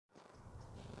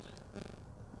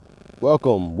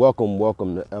Welcome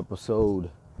to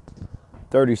episode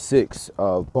 36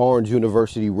 of Barnes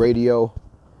University Radio.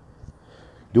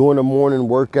 Doing a morning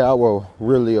workout, well,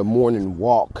 really a morning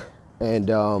walk, and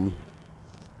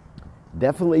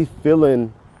definitely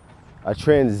feeling a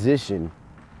transition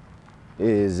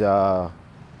is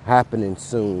happening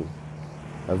soon.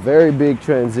 A very big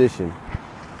transition.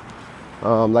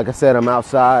 Like I said, I'm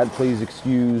outside. Please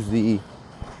excuse the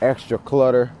extra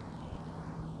clutter.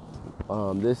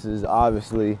 This is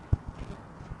obviously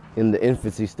in the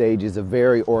infancy stages, a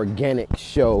very organic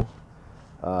show,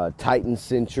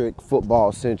 Titan-centric,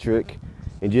 football-centric,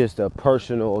 and just a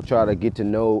personal, try to get to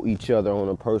know each other on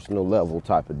a personal level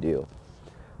type of deal.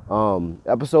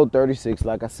 Episode 36,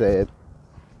 like I said,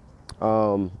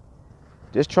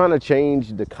 just trying to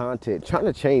change the content, trying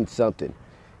to change something.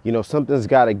 You know, something's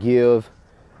got to give.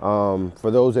 For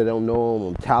those that don't know,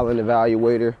 I'm a talent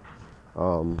evaluator.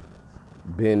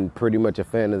 Been pretty much a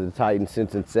fan of the Titans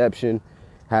since inception.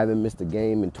 Haven't missed a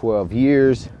game in 12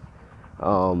 years.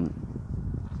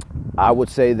 I would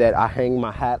say that I hang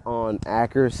my hat on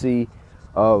accuracy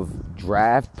of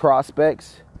draft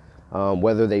prospects,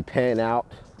 whether they pan out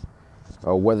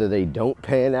or whether they don't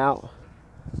pan out.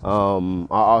 I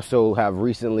also have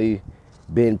recently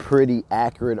been pretty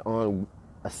accurate on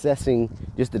assessing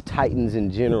just the Titans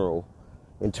in general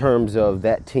in terms of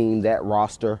that team, that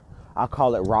roster. I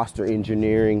call it roster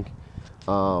engineering.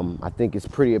 I think it's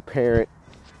pretty apparent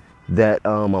that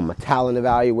I'm a talent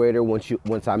evaluator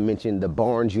once I mentioned the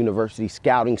Barnes University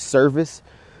Scouting Service.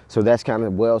 So that's kind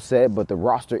of well said, but the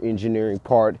roster engineering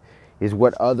part is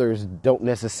what others don't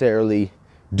necessarily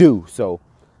do. So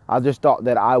I just thought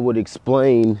that I would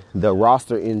explain the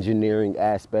roster engineering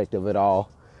aspect of it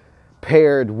all,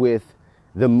 paired with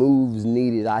the moves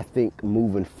needed, I think,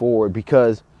 moving forward.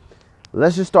 Because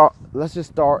let's just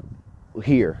start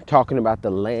here talking about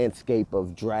the landscape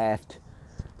of draft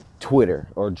Twitter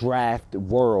or draft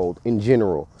world in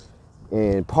general.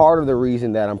 And part of the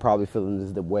reason that I'm probably feeling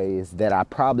this the way is that I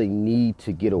probably need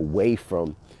to get away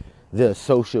from the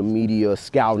social media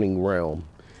scouting realm.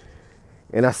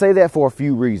 And I say that for a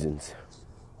few reasons.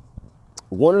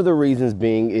 One of the reasons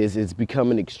being is it's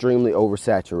becoming extremely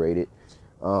oversaturated.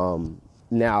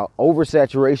 Now,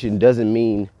 oversaturation doesn't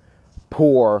mean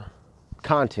poor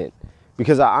content,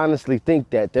 because I honestly think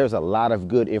that there's a lot of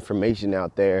good information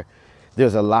out there.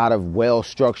 There's a lot of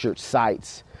well-structured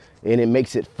sites, and it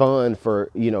makes it fun for,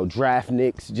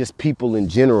 draftniks, just people in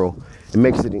general. It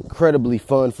makes it incredibly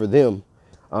fun for them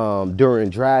during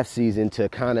draft season to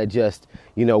kind of just,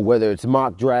 whether it's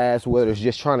mock drafts, whether it's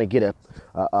just trying to get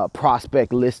a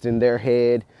prospect list in their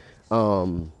head.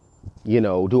 Do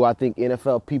I think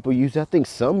NFL people use it? I think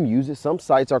some use it. Some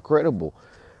sites are credible.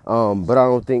 But I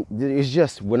don't think, it's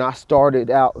just when I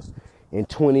started out in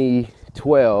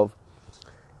 2012,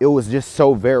 it was just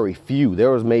so very few. There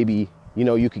was maybe,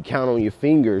 you could count on your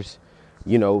fingers,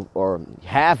 or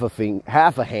half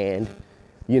a hand,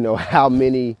 how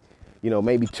many,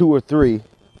 maybe two or three.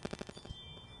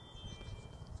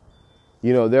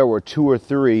 There were two or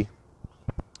three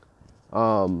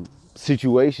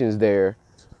situations there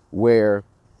where,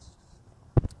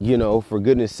 for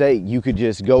goodness sake, you could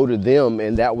just go to them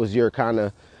and that was your kind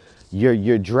of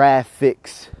your draft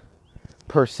fix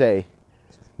per se,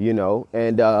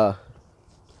 and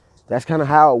that's kind of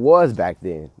how it was back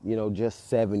then, just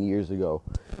 7 years ago.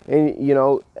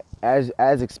 And,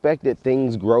 as expected,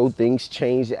 things grow, things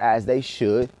change as they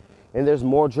should, and there's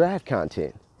more draft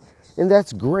content, and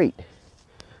that's great.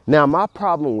 Now, my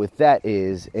problem with that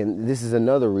is, and this is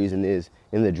another reason, is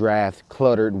in the draft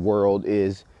cluttered world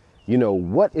is,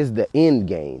 what is the end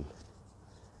game?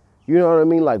 You know what I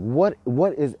mean? Like,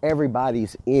 what is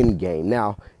everybody's end game?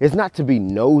 Now, it's not to be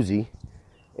nosy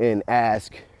and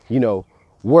ask,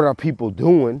 what are people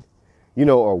doing?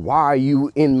 Or why are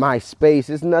you in my space?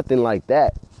 It's nothing like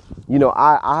that.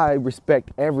 I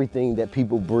respect everything that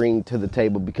people bring to the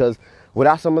table, because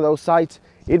without some of those sites,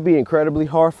 it'd be incredibly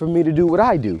hard for me to do what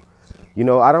I do.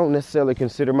 I don't necessarily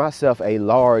consider myself a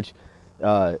large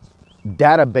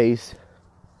database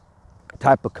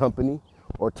type of company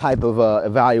or type of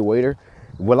evaluator.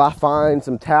 Will I find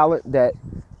some talent that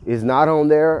is not on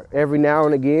there every now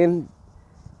and again?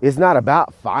 It's not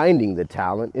about finding the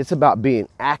talent. It's about being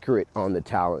accurate on the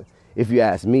talent. If you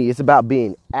ask me, it's about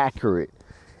being accurate.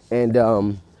 And,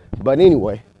 but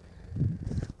anyway,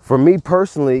 for me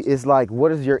personally, it's like,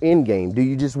 what is your end game? Do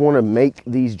you just want to make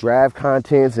these draft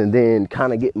contents and then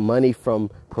kind of get money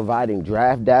from providing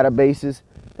draft databases?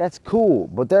 That's cool,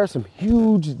 but there are some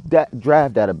huge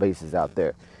draft databases out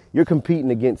there. You're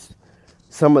competing against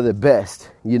some of the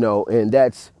best, and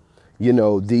that's,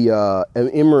 the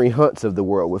Emory Hunts of the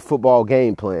world with Football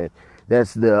Game Plan.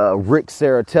 That's the Rick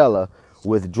Saratella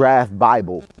with Draft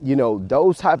Bible. You know,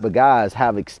 those type of guys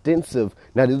have extensive.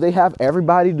 Now, do they have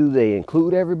everybody? Do they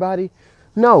include everybody?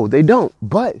 No, they don't.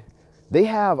 But they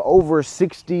have over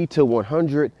 60 to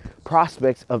 100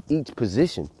 prospects of each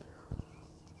position.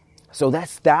 So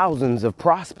that's thousands of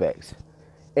prospects.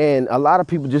 And a lot of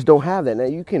people just don't have that. Now,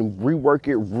 you can rework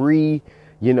it,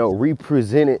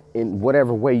 represent it in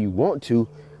whatever way you want to,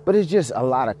 but it's just a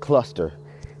lot of cluster.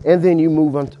 And then you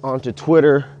move onto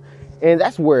Twitter, and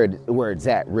that's where it's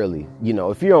at, really. You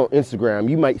know, if you're on Instagram,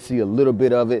 you might see a little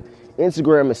bit of it.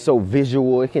 Instagram is so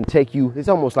visual. It can take you, it's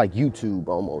almost like YouTube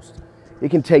almost. It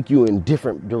can take you in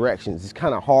different directions. It's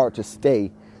kind of hard to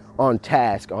stay on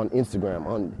task on Instagram.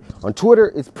 On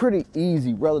Twitter, it's pretty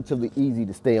easy, relatively easy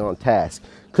to stay on task.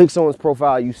 Click someone's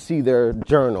profile, you see their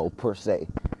journal per se.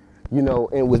 You know,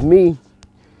 and with me,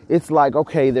 it's like,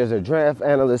 okay, there's a draft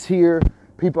analyst here.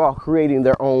 People are creating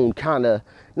their own kind of,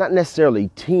 not necessarily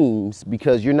teams,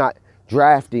 because you're not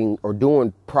drafting or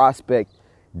doing prospect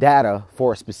data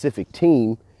for a specific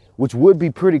team, which would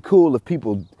be pretty cool if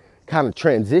people kind of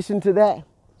transition to that.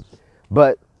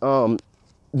 But,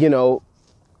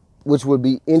 which would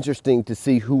be interesting to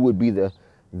see who would be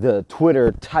the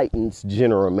Twitter Titans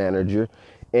general manager.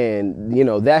 And, you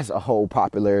know, that's a whole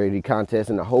popularity contest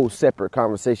and a whole separate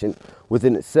conversation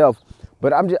within itself.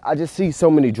 But I just see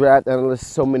so many draft analysts,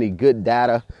 so many good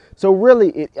data. So really,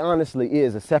 it honestly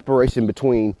is a separation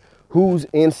between who's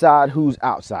inside, who's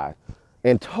outside,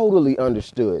 and totally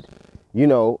understood.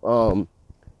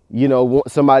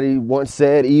 Somebody once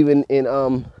said, even in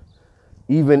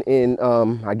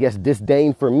I guess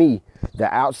disdain for me,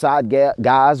 the outside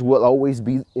guys will always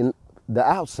be in the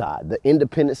outside. The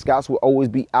independent scouts will always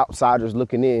be outsiders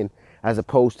looking in, as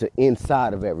opposed to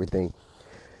inside of everything.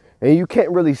 And you can't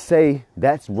really say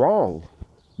that's wrong.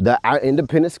 The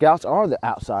independent scouts are the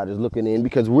outsiders looking in,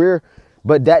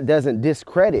 but that doesn't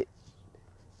discredit,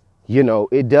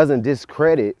 it doesn't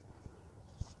discredit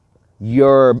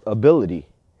your ability.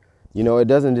 It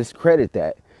doesn't discredit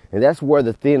that. And that's where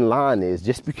the thin line is.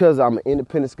 Just because I'm an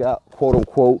independent scout, quote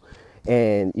unquote,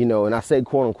 and I say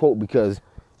quote unquote because,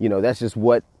 that's just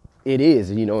what it is.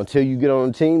 Until you get on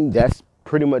a team, that's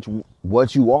pretty much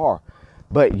what you are.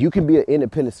 But you can be an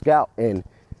independent scout and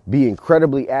be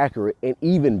incredibly accurate and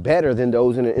even better than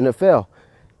those in the NFL.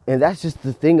 And that's just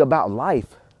the thing about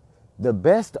life. The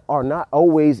best are not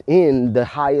always in the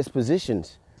highest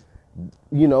positions.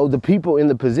 The people in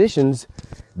the positions,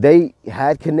 they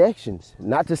had connections.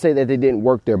 Not to say that they didn't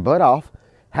work their butt off.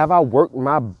 Have I worked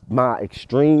my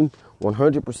extreme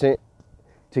 100%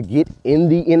 to get in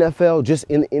the NFL, just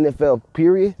in the NFL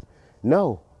period?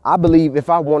 No. I believe if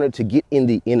I wanted to get in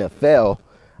the NFL,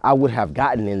 I would have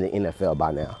gotten in the NFL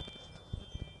by now.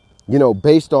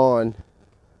 Based on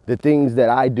the things that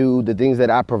I do, the things that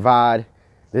I provide,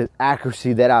 the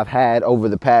accuracy that I've had over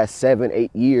the past 7-8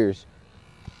 years,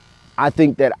 I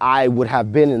think that I would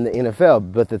have been in the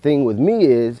NFL. But the thing with me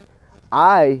is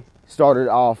I started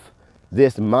off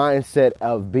this mindset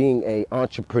of being an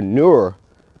entrepreneur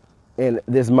and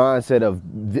this mindset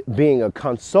of being a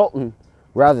consultant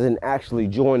rather than actually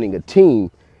joining a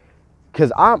team.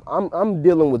 Because I'm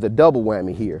dealing with a double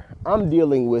whammy here. I'm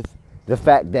dealing with the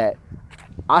fact that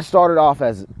I started off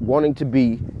as wanting to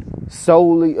be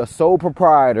solely a sole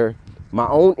proprietor, my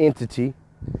own entity.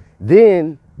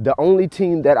 Then the only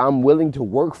team that I'm willing to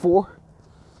work for,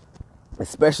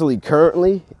 especially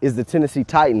currently, is the Tennessee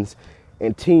Titans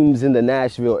and teams in the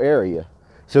Nashville area.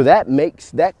 So that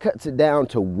cuts it down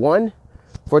to 1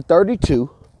 for 32.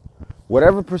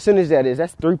 Whatever percentage that is,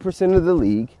 that's 3% of the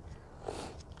league.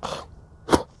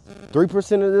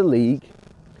 3% of the league,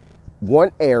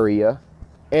 one area,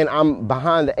 and I'm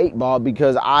behind the 8 ball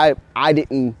because I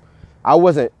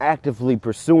wasn't actively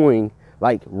pursuing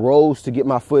like roles to get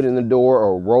my foot in the door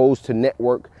or roles to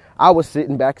network. I was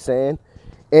sitting back saying,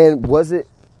 I was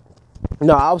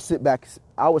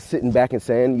sitting back and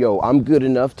saying, yo, I'm good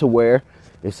enough to where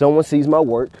if someone sees my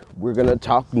work, we're going to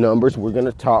talk numbers. We're going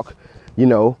to talk,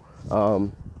 a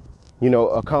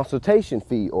consultation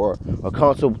fee or a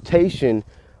consultation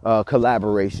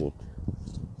collaboration.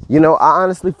 I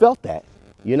honestly felt that,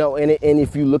 and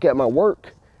if you look at my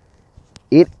work,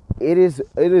 it is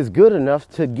good enough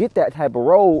to get that type of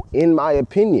role, in my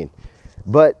opinion.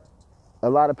 But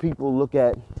a lot of people look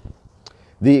at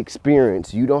the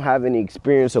experience. You don't have any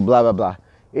experience or blah, blah, blah.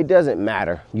 It doesn't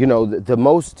matter. The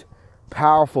most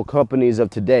powerful companies of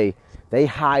today, they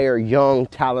hire young,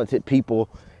 talented people,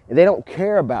 and they don't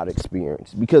care about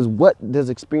experience, because what does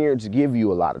experience give you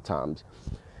a lot of times?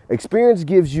 Experience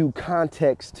gives you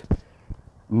context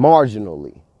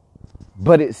marginally,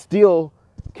 but it still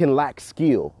can lack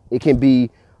skill. It can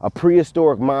be a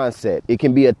prehistoric mindset. It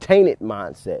can be a tainted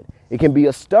mindset. It can be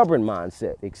a stubborn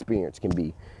mindset experience can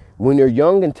be. When you're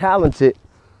young and talented,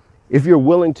 if you're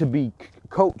willing to be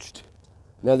coached.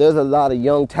 Now, there's a lot of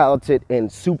young, talented,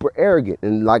 and super arrogant.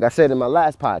 And like I said in my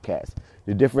last podcast,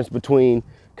 the difference between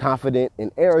confident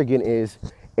and arrogant is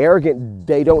arrogant,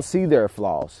 they don't see their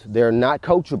flaws. They're not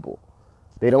coachable.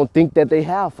 They don't think that they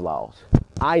have flaws.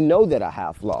 I know that I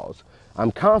have flaws.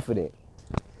 I'm confident.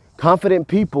 Confident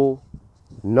people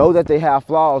know that they have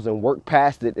flaws and work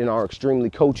past it and are extremely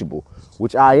coachable,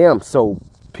 which I am. So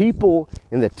people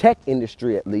in the tech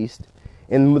industry, at least,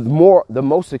 and the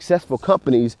most successful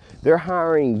companies, they're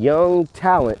hiring young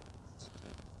talent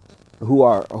who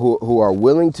are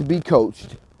willing to be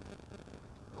coached,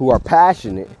 who are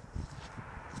passionate,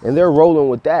 and they're rolling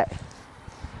with that.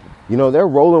 They're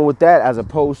rolling with that as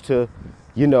opposed to,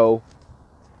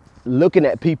 looking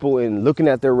at people and looking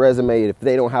at their resume. If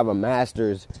they don't have a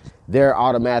master's, they're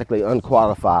automatically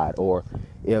unqualified. Or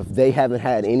if they haven't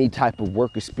had any type of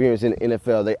work experience in the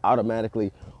NFL, they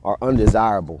automatically are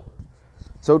undesirable.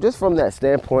 So just from that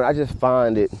standpoint, I just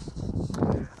find it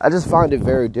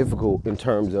very difficult in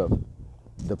terms of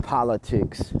the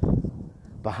politics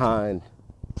behind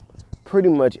pretty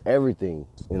much everything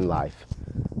in life.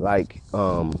 Like,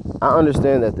 I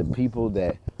understand that the people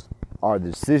that are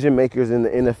the decision makers in the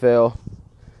NFL,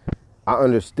 I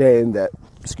understand that,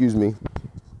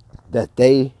 that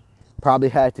they probably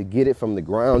had to get it from the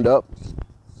ground up,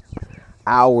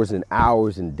 hours and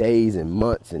hours and days and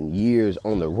months and years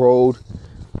on the road.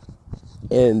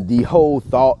 And the whole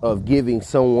thought of giving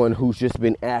someone who's just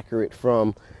been accurate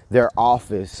from their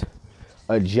office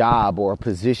a job or a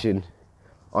position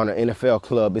on an NFL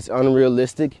club is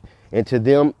unrealistic, and to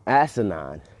them,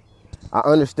 asinine. I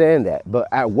understand that, but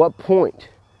at what point?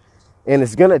 And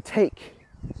it's gonna take,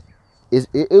 it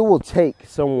will take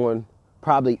someone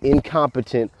probably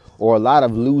incompetent or a lot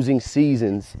of losing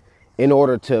seasons in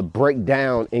order to break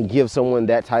down and give someone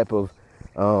that type of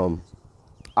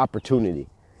opportunity.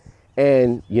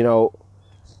 And,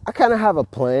 I kind of have a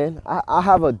plan.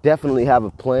 I definitely have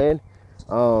a plan.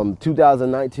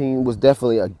 2019 was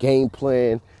definitely a game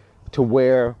plan to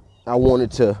where I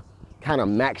wanted to kind of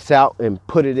max out and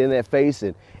put it in their face,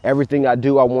 and everything I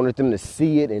do, I wanted them to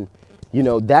see it. And,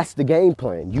 that's the game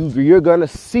plan. You're going to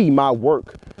see my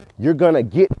work. You're going to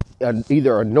get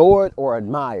either annoyed or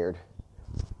admired.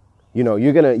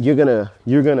 You're going to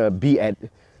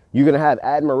have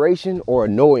admiration or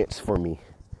annoyance for me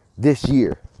this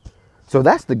year. So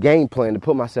that's the game plan, to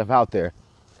put myself out there.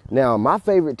 Now, my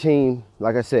favorite team,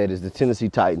 like I said, is the Tennessee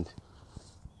Titans.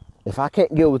 If I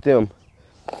can't get with them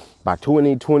by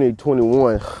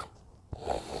 2021,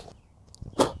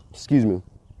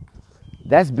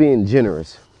 that's being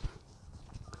generous,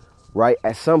 right?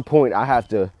 At some point, I have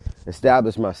to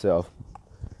establish myself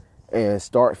and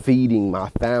start feeding my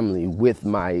family with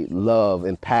my love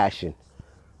and passion,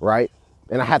 right?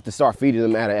 And I have to start feeding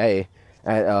them at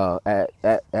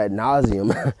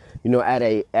nauseum,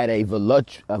 at a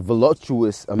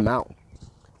voluptuous amount,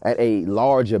 at a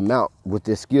large amount, with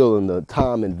the skill and the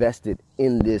time invested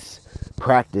in this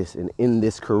practice and in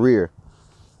this career.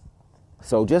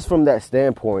 So just from that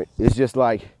standpoint, it's just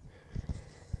like,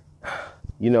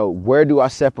 where do I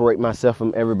separate myself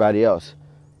from everybody else?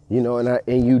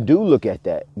 And you do look at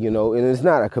that, and it's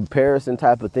not a comparison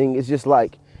type of thing. It's just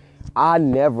like, I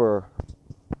don't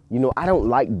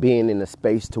like being in a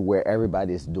space to where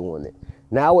everybody's doing it.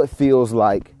 Now it feels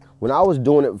like when I was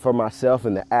doing it for myself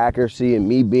and the accuracy and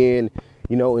me being,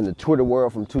 in the Twitter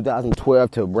world from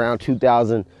 2012 to around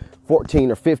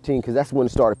 2014 or 15, because that's when it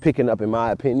started picking up, in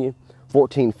my opinion.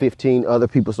 14, 15, other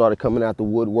people started coming out the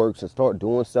woodworks and start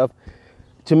doing stuff.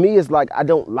 To me, it's like, I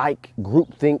don't like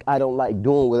groupthink. I don't like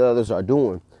doing what others are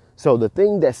doing. So the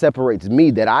thing that separates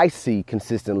me, that I see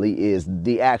consistently, is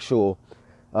the actual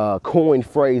coined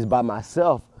phrase by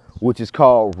myself, which is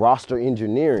called roster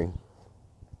engineering.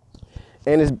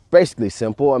 And it's basically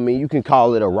simple. I mean, you can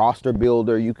call it a roster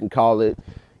builder. You can call it,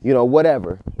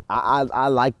 whatever. I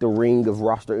like the ring of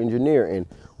roster engineer. And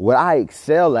what I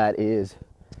excel at is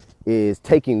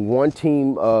taking one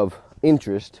team of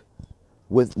interest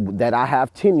that I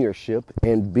have tenureship,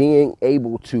 and being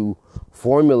able to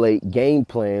formulate game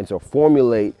plans or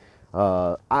formulate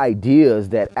ideas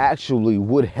that actually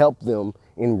would help them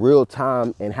in real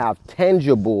time and have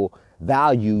tangible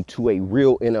value to a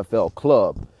real NFL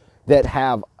club that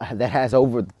has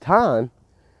over time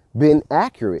been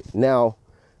accurate. Now,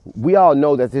 we all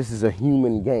know that this is a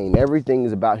human game. Everything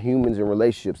is about humans and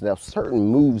relationships. Now, certain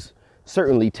moves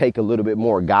certainly take a little bit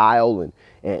more guile and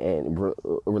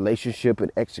relationship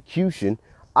and execution,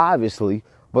 obviously,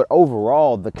 But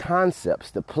overall, the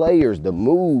concepts, the players, the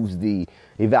moves, the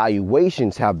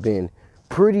evaluations have been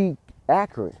pretty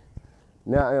accurate.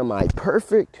 Now, am I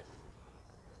perfect?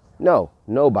 No,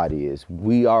 nobody is.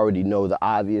 We already know the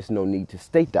obvious. No need to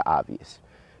state the obvious.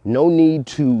 No need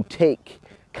to take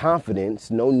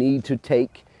confidence. No need to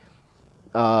take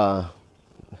none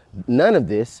of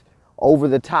this over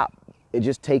the top and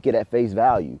just take it at face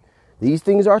value. These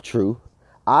things are true.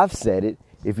 I've said it.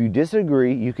 If you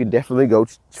disagree, you can definitely go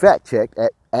fact check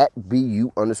at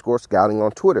BU_scouting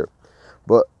on Twitter.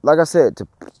 But like I said, to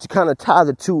kind of tie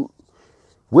the two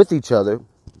with each other,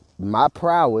 my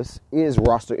prowess is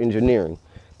roster engineering.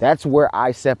 That's where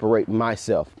I separate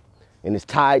myself. And it's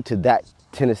tied to that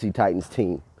Tennessee Titans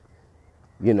team.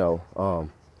 You know,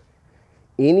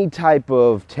 any type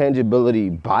of tangibility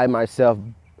by myself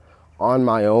on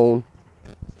my own,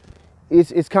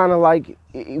 it's kind of like,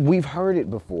 we've heard it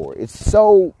before. It's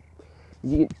so,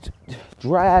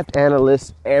 draft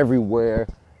analysts everywhere.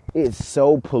 It's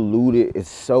so polluted. It's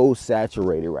so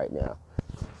saturated right now.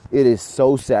 It is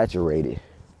so saturated.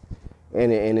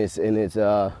 And it's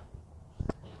I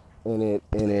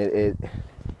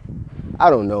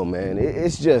don't know, man.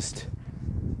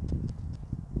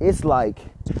 It's like,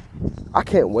 I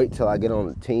can't wait till I get on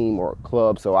a team or a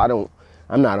club. So I'm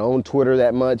not on Twitter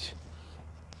that much.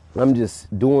 I'm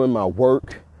just doing my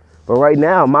work. But right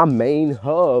now, my main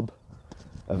hub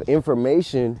of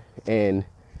information and,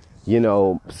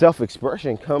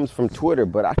 self-expression comes from Twitter.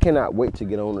 But I cannot wait to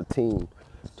get on a team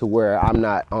to where I'm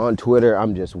not on Twitter,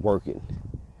 I'm just working.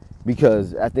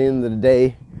 Because at the end of the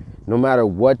day, no matter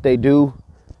what they do,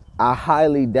 I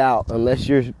highly doubt, unless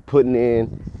you're putting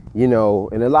in, and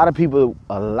a lot of people,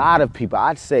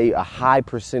 I'd say a high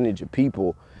percentage of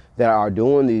people that are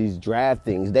doing these draft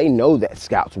things, they know that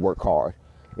scouts work hard.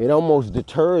 It almost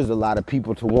deters a lot of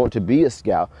people to want to be a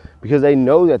scout because they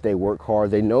know that they work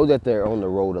hard. They know that they're on the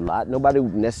road a lot. Nobody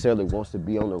necessarily wants to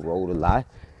be on the road a lot.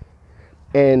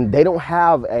 And they don't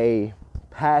have a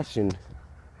passion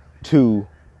to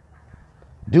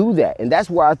do that. And that's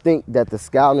where I think that the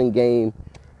scouting game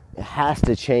has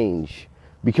to change,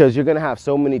 because you're going to have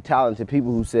so many talented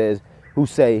people who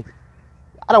say,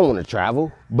 I don't want to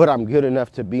travel, but I'm good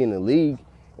enough to be in the league.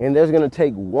 And there's going to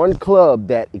take one club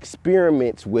that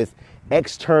experiments with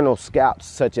external scouts,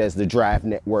 such as the Draft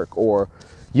Network, or,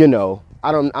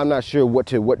 I'm not sure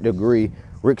to what degree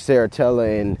Rick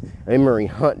Saratella and Emory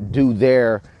Hunt do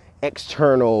their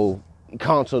external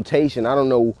consultation. I don't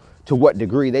know to what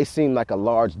degree. They seem like a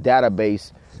large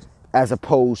database as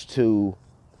opposed to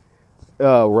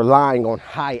relying on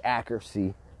high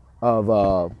accuracy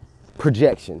of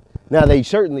projection. Now, they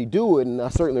certainly do it, and I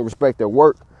certainly respect their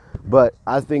work, but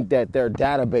I think that their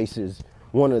database is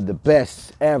one of the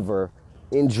best ever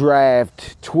in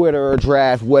draft, Twitter,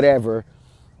 draft, whatever,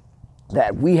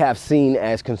 that we have seen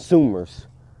as consumers.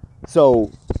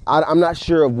 So I'm not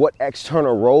sure of what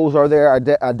external roles are there. I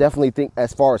definitely think,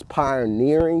 as far as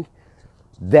pioneering,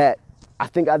 that I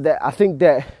think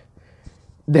that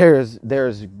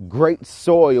there's great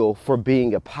soil for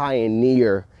being a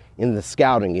pioneer in the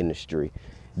scouting industry.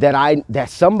 That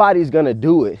somebody's gonna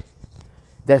do it.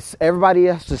 That everybody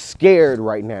else is scared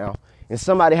right now, and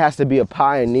somebody has to be a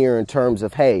pioneer in terms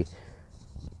of, hey,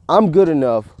 I'm good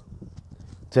enough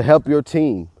to help your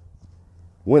team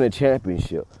win a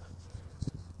championship.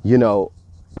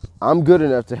 I'm good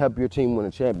enough to help your team win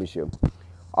a championship.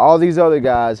 All these other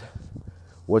guys,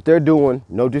 what they're doing,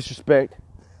 no disrespect,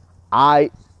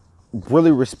 I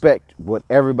really respect what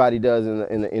everybody does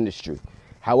in the industry.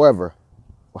 However,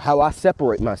 how I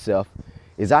separate myself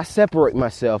is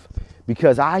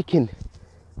because I can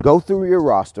go through your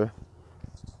roster,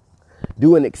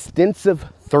 do an extensive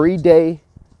 3-day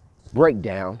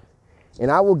breakdown, and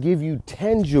I will give you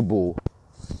tangible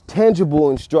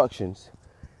instructions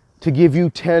to give you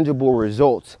tangible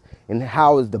results, and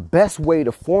how is the best way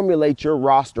to formulate your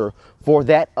roster for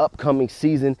that upcoming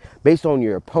season based on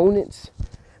your opponents,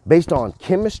 based on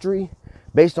chemistry,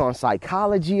 based on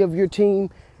psychology of your team.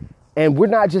 And we're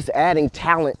not just adding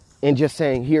talent and just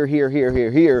saying here,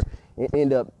 and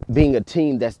end up being a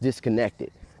team that's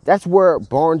disconnected. That's where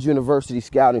Barnes University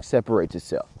scouting separates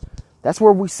itself. That's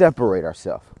where we separate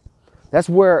ourselves. That's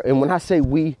where, and when I say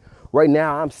we, right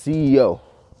now I'm CEO.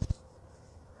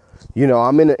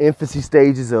 I'm in the infancy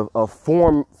stages of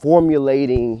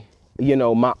formulating,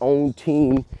 my own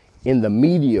team in the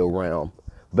media realm.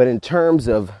 But in terms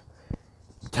of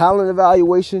talent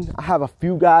evaluation, I have a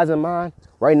few guys in mind.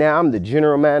 Right now, I'm the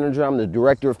general manager. I'm the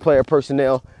director of player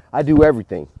personnel. I do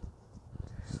everything.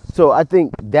 So I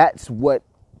think that's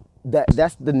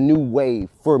the new way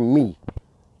for me,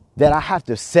 that I have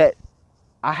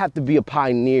to be a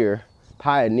pioneer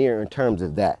pioneer in terms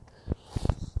of that.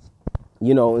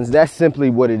 You know, and that's simply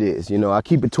what it is. You know, I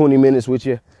keep it 20 minutes with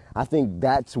you. I think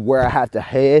that's where I have to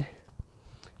head.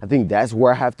 I think that's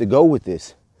where I have to go with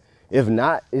this. If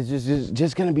not, it's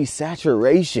just going to be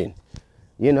saturation.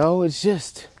 You know, it's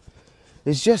just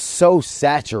so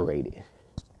saturated.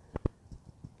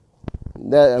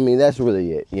 That's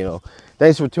really it. You know,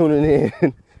 thanks for tuning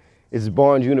in. It's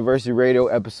Barnes University Radio,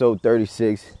 episode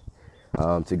 36.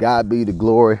 To God be the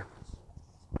glory.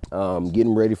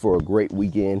 Getting ready for a great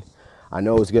weekend. I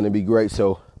know it's going to be great.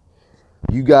 So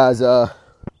you guys,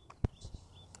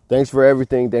 thanks for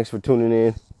everything. Thanks for tuning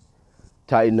in.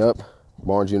 Tighten up.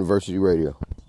 Barnes University Radio.